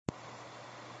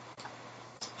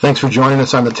Thanks for joining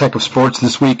us on the Tech of Sports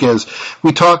this week as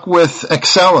we talk with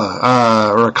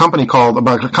Excella, or a company called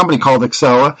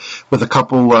Excella, with a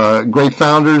couple great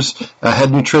founders, a head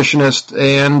nutritionist,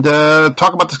 and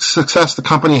talk about the success the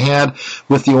company had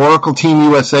with the Oracle Team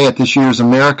USA at this year's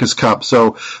America's Cup.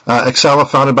 So Excella,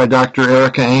 founded by Dr.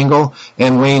 Erica Engel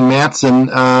and Wayne Matson,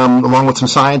 along with some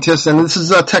scientists, and this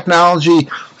is technology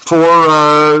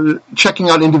for checking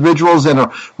out individuals and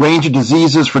a range of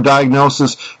diseases for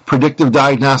diagnosis, predictive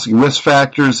diagnostic risk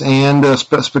factors, and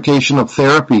specification of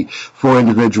therapy for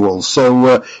individuals.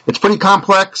 So it's pretty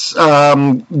complex.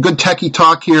 Good techie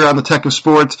talk here on the Tech of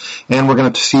Sports, and we're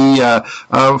going to see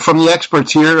from the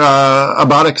experts here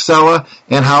about Excella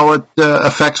and how it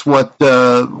affects what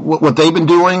they've been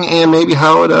doing, and maybe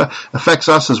how it affects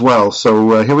us as well.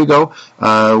 So here we go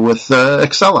with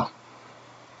Excella.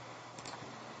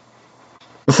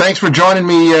 Well, thanks for joining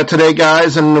me today,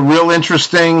 guys, and a real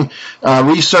interesting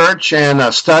research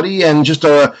and study, and just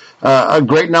a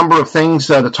great number of things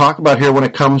to talk about here when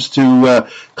it comes to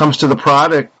the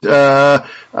product.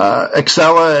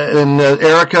 Excella and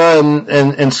Erica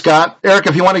and Scott. Erica,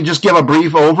 if you want to just give a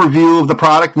brief overview of the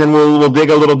product, and then we'll dig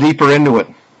a little deeper into it.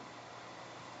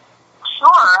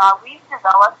 Sure. We've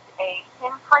developed a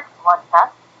pinprick blood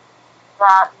test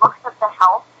that looks at the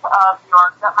health of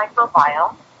your gut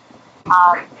microbiome.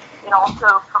 It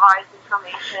also provides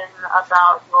information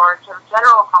about your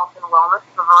general health and wellness,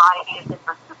 a variety of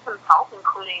different systems health,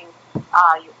 including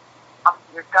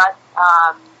your gut,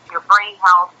 your brain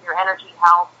health, your energy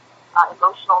health,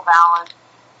 emotional balance,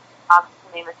 to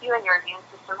name a few, and your immune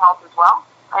system health as well.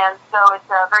 And so it's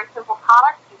a very simple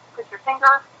product. You put your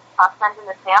finger, send in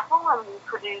a sample, and we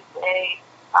produce a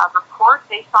report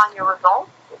based on your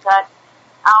results that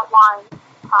outlines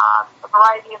a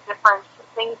variety of different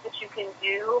things that you can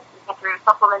do through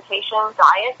supplementation,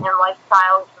 diet, and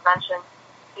lifestyle intervention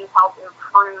to help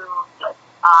improve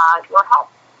your health.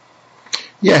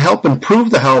 Yeah, help improve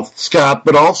the health, Scott,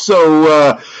 but also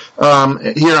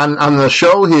here on the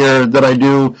show here that I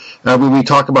do, we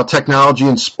talk about technology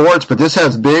in sports, but this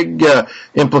has big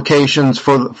implications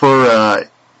for the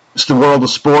world of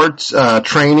sports,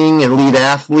 training, elite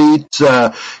athletes,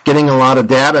 getting a lot of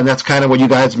data, and that's kind of what you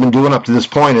guys have been doing up to this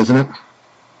point, isn't it?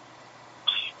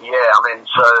 Yeah, I mean,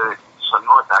 so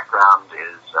my background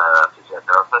is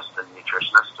physiotherapist and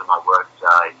nutritionist, and I worked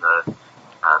in the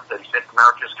 35th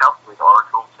America's Cup with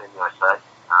Oracle Team USA,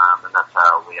 and that's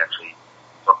how we actually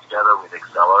got together with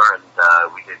Excella,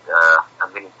 and we did a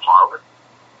mini pilot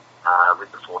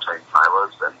with the 14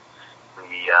 sailors, and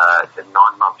it's a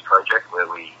 9-month project where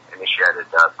we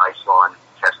initiated baseline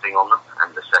testing on them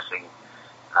and assessing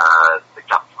the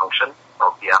gut function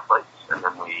of the athletes, and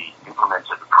then we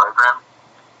implemented the program,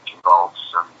 which involves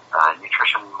some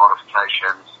nutrition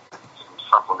modifications, some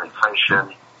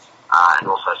supplementation, and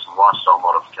also some lifestyle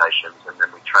modifications, and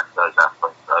then we tracked those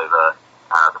athletes over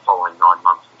the following 9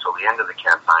 months until the end of the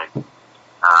campaign.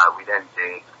 We then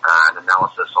did an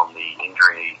analysis on the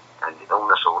injury and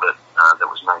illness audit that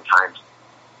was maintained,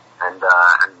 and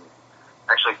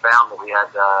actually found that we had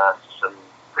some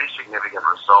pretty significant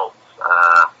results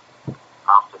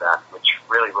after that, which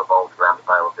really revolved around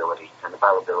availability, and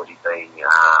availability being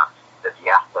that the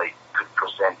athlete could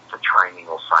present for training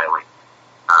or sailing.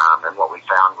 And what we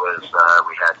found was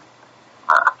we had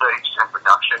a 30%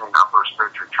 reduction in upper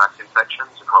respiratory tract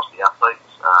infections across the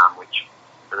athletes, which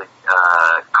really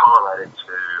correlated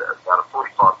to about a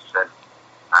 45%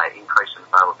 increase in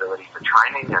availability for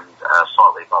training, and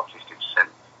slightly above 50%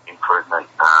 improvement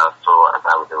for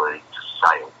availability to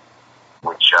sail,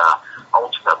 which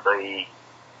ultimately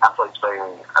athletes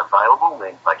being available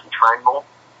means they can train more,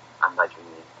 and they can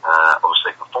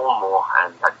obviously perform more,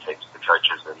 and that keeps the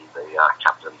coaches and the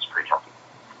captains pretty happy.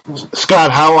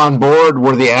 Scott, how on board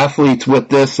were the athletes with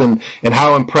this, and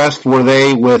how impressed were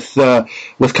they with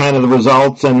kind of the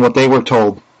results and what they were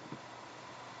told?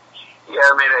 Yeah,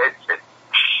 I mean,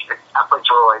 athletes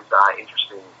are always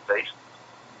interesting beasts.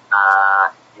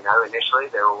 Initially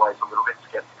they're always a little bit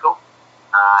skeptical,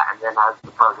 and then as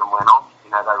the program went on,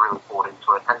 they really bought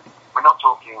into it. And we're not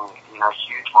talking,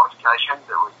 huge modifications.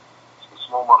 There was some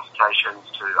small modifications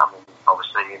to,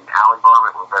 obviously in our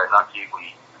environment, we're very lucky.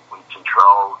 We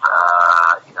controlled,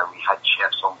 we had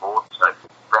chefs on board, so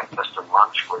breakfast and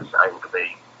lunch was able to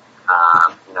be,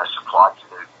 supplied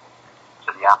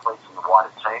to the athletes and the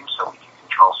wider team, so we could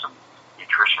control some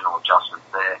nutritional adjustments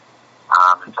there.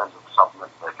 In terms of the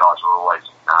supplements, the guys were always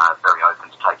very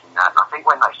open to taking that. And I think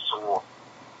when they saw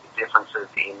the differences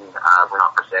in, when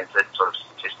I presented sort of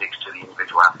statistics to the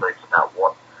individual athletes about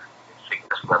what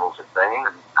fitness levels had been,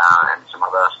 and some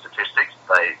other statistics,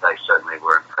 they certainly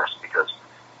were impressed, because,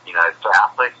 for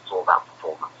athletes, it's all about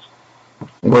performance.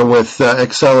 We're with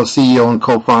Excella CEO and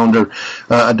co-founder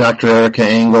Dr. Erica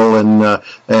Engel and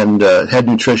head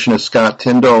nutritionist Scott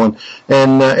Tyndall.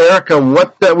 And Erica,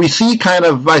 what we see kind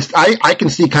of, I can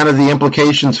see kind of the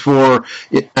implications for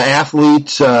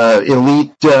athletes,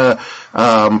 elite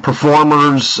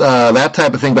performers, that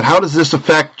type of thing. But how does this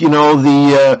affect,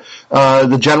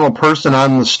 the general person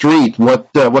on the street?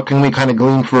 What can we kind of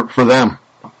glean for them?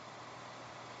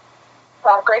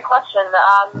 Great question.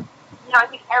 I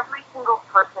think every single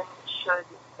person should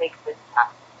take this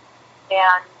test.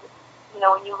 And,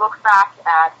 when you look back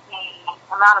at the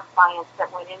amount of science that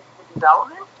went into the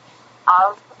development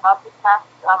of the test,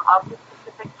 of the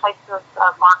specific types of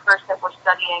markers that we're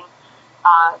studying,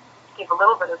 to give a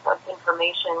little bit of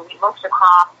information, we looked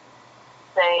across,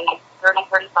 say, 30,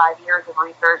 35 years of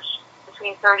research,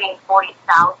 between 30 and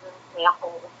 40,000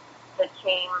 samples that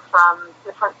came from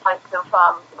different types of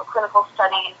clinical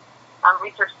studies,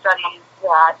 research studies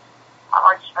that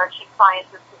our chief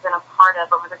scientist has been a part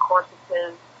of over the course of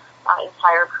his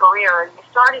entire career. And we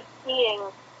started seeing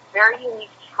very unique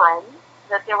trends,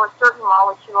 that there were certain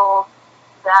molecules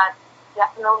that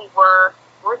definitely were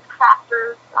risk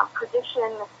factors,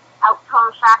 prediction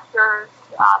outcome factors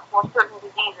for certain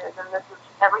diseases. And this is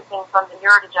everything from the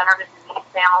neurodegenerative disease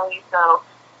family, so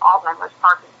Alzheimer's,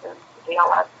 Parkinson's,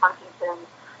 ALS, Huntington's,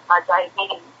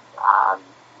 diabetes,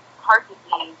 heart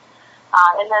disease,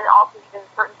 and then also even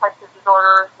certain types of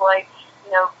disorders like,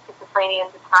 schizophrenia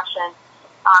and depression.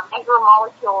 These were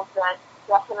molecules that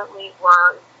definitely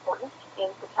were important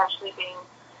in potentially being,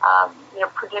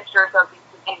 predictors of these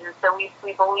diseases. So we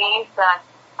believe that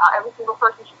every single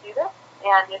person should do this,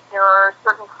 and if there are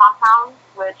certain compounds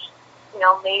which,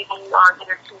 maybe are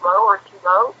either too low or too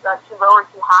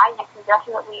high, you can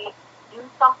definitely do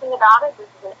something about it. This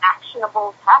is an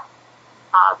actionable test.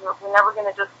 We're never going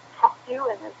to just test you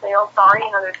and then say, oh, sorry,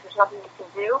 there's nothing you can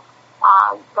do.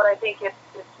 But I think it's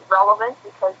relevant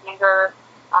because these are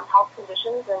health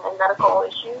conditions and medical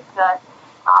issues that,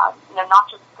 not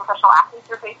just professional athletes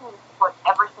are facing, this is what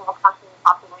every single person in the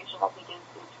population, I think, is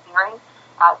fearing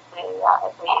at the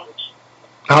age.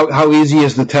 How easy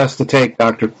is the test to take,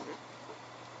 Doctor?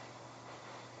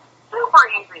 Super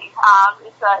easy.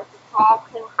 It's a small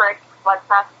pinprick blood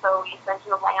test, so we send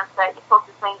you a lancet, you poke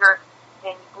your finger,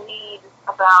 and you bleed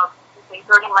about, say,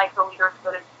 30 microliters,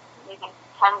 but it's maybe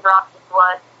 10 drops of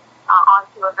blood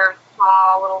onto a very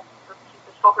small little piece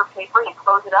of filter paper. You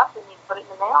close it up, and you put it in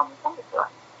the mail, and you send it to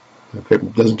us. Okay,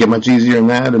 it doesn't get much easier than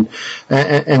that.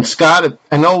 And Scott,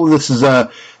 I know this is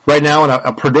right now in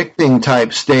a predicting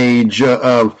type stage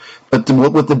but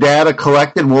with the data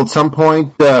collected, will at some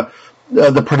point the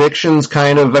predictions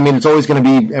kind of, it's always going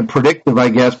to be predictive, I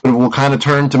guess, but it will kind of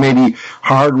turn to maybe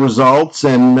hard results,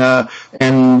 and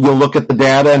you'll look at the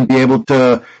data and be able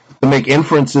to make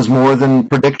inferences more than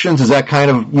predictions. Is that kind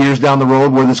of years down the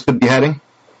road where this could be heading?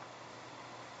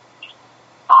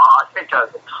 I think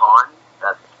over time,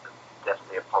 that's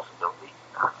definitely a possibility.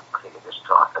 I think at this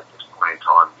point in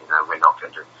time, we're not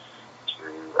going to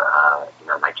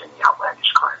make any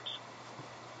outlandish claims.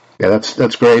 Yeah,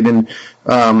 that's great. And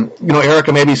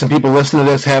Erica, maybe some people listening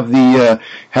to this have the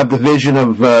vision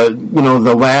of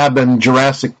the lab and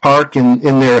Jurassic Park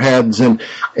in their heads, and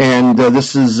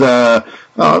this is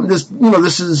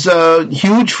this is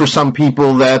huge for some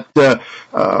people that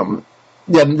are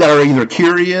either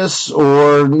curious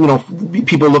or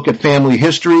people look at family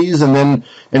histories, and then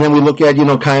we look at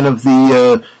kind of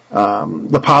the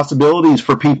possibilities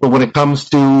for people when it comes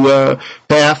to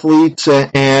athletes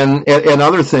and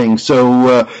other things.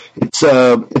 So it's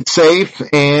safe,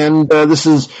 and this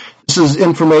is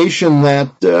information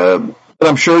that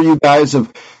I'm sure you guys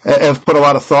have put a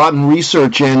lot of thought and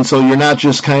research in. So you're not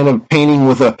just kind of painting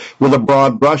with a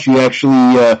broad brush. You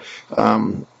actually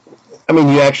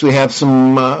you actually have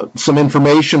some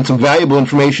information, some valuable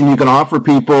information you can offer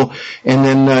people, and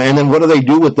then what do they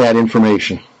do with that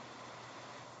information?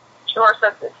 Sure.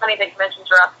 So it's funny that you mentioned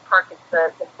Jurassic Park. It's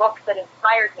the book that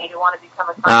inspired me to want to become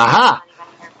a scientist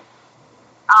many years.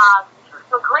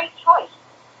 So great choice.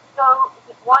 So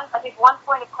I think one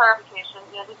point of clarification,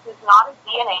 this is not a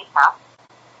DNA test.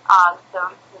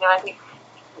 So I think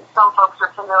some folks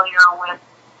are familiar with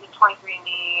the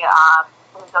 23andMe,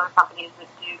 some of these other companies that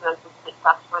do the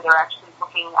tests where they're actually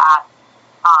looking at,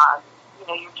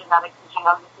 your genetics and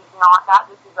genome. This is not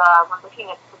that. This is we're looking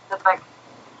at specific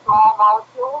small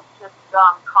molecules, just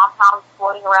compounds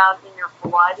floating around in your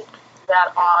blood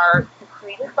that are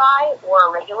secreted by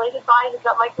or regulated by the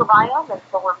gut microbiome, and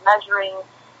so we're measuring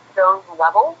those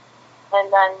levels,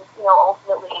 and then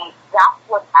ultimately that's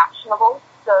what's actionable.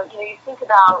 So you think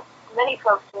about many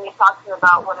folks when you talk to them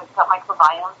about what a gut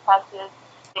microbiome test is,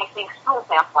 they think stool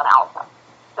sample analysis.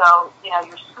 So,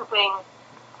 you're scooping,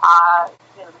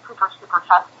 the Cooper scooper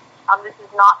test. This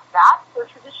is not that. So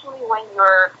traditionally when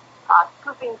you're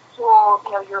scooping stool,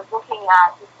 you're looking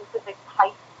at the specific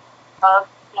types of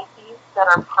species that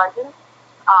are present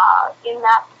in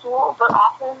that stool, but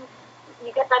often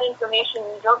you get that information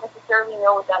and you don't necessarily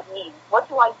know what that means. What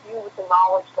do I do with the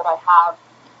knowledge that I have,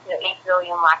 8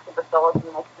 billion lactobacillus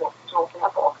in my stool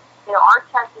sample? Our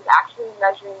test is actually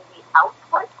measuring the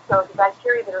output, so the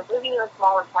bacteria that are living in a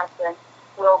small intestine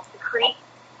will secrete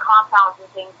compounds and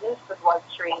things into the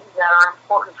bloodstream that are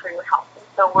important for your health. And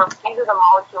so these are the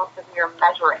molecules that we are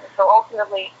measuring. So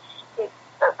ultimately, it's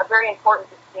a very important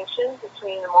distinction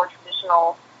between the more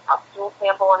traditional stool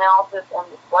sample analysis and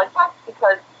the blood test,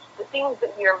 because the things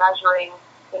that we are measuring,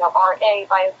 are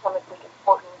biochemically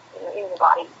important in the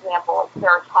body. Example,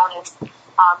 serotonin,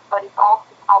 but it's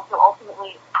also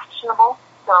ultimately actionable.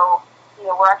 So,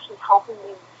 we're actually helping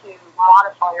you to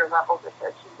modify your levels if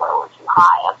they're too low or too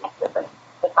high of these different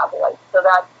metabolites. So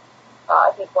that's,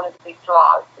 I think, one of the big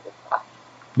draws to this test.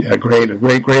 Yeah, great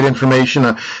information.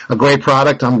 A great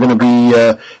product. I'm going to be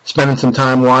spending some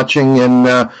time watching. And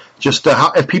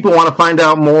if people want to find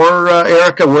out more,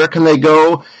 Erica, where can they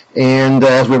go? And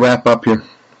as we wrap up here.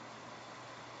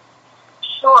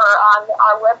 Sure.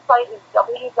 Our website is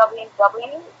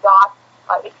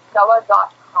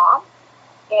www.excella.com.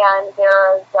 And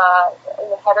there's, in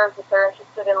the headers, if they're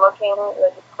interested in looking,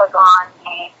 they just click on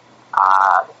the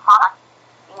product,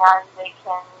 and they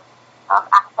can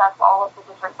access all of the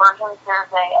different versions.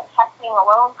 There's a testing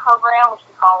alone program, which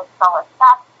we call Excella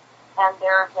Test, and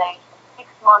there's a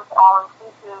 6-month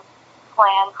all-inclusive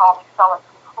plan called Excella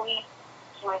Complete,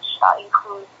 which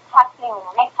includes testing and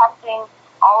retesting,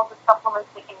 all of the supplements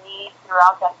that you need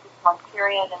throughout that 6-month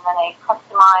period, and then a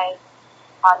customized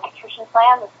nutrition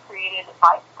plan that's created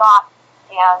by Scott,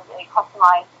 and a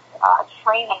customized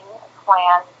training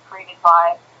plan created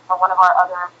by one of our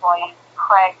other employees,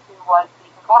 Craig, who was the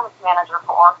performance manager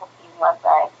for Oracle Team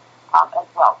USA as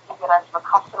well. So you get a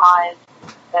customized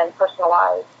and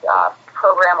personalized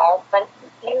program all sent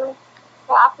to you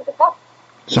after the test.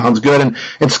 Sounds good.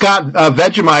 And Scott,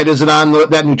 Vegemite, is it on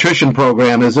that nutrition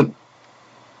program, is it?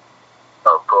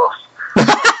 Of course.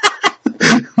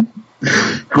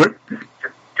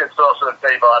 Good source of B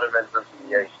vitamins and some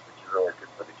yeast, which is really good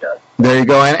for the gut. There you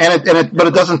go. But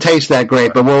it doesn't taste that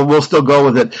great, but we'll still go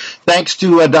with it. Thanks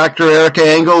to Dr. Erica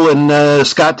Engel and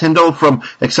Scott Tyndall from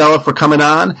Excella for coming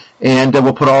on, and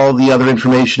we'll put all the other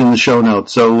information in the show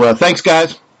notes. So thanks,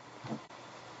 guys.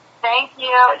 Thank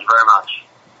you. Thank you very much.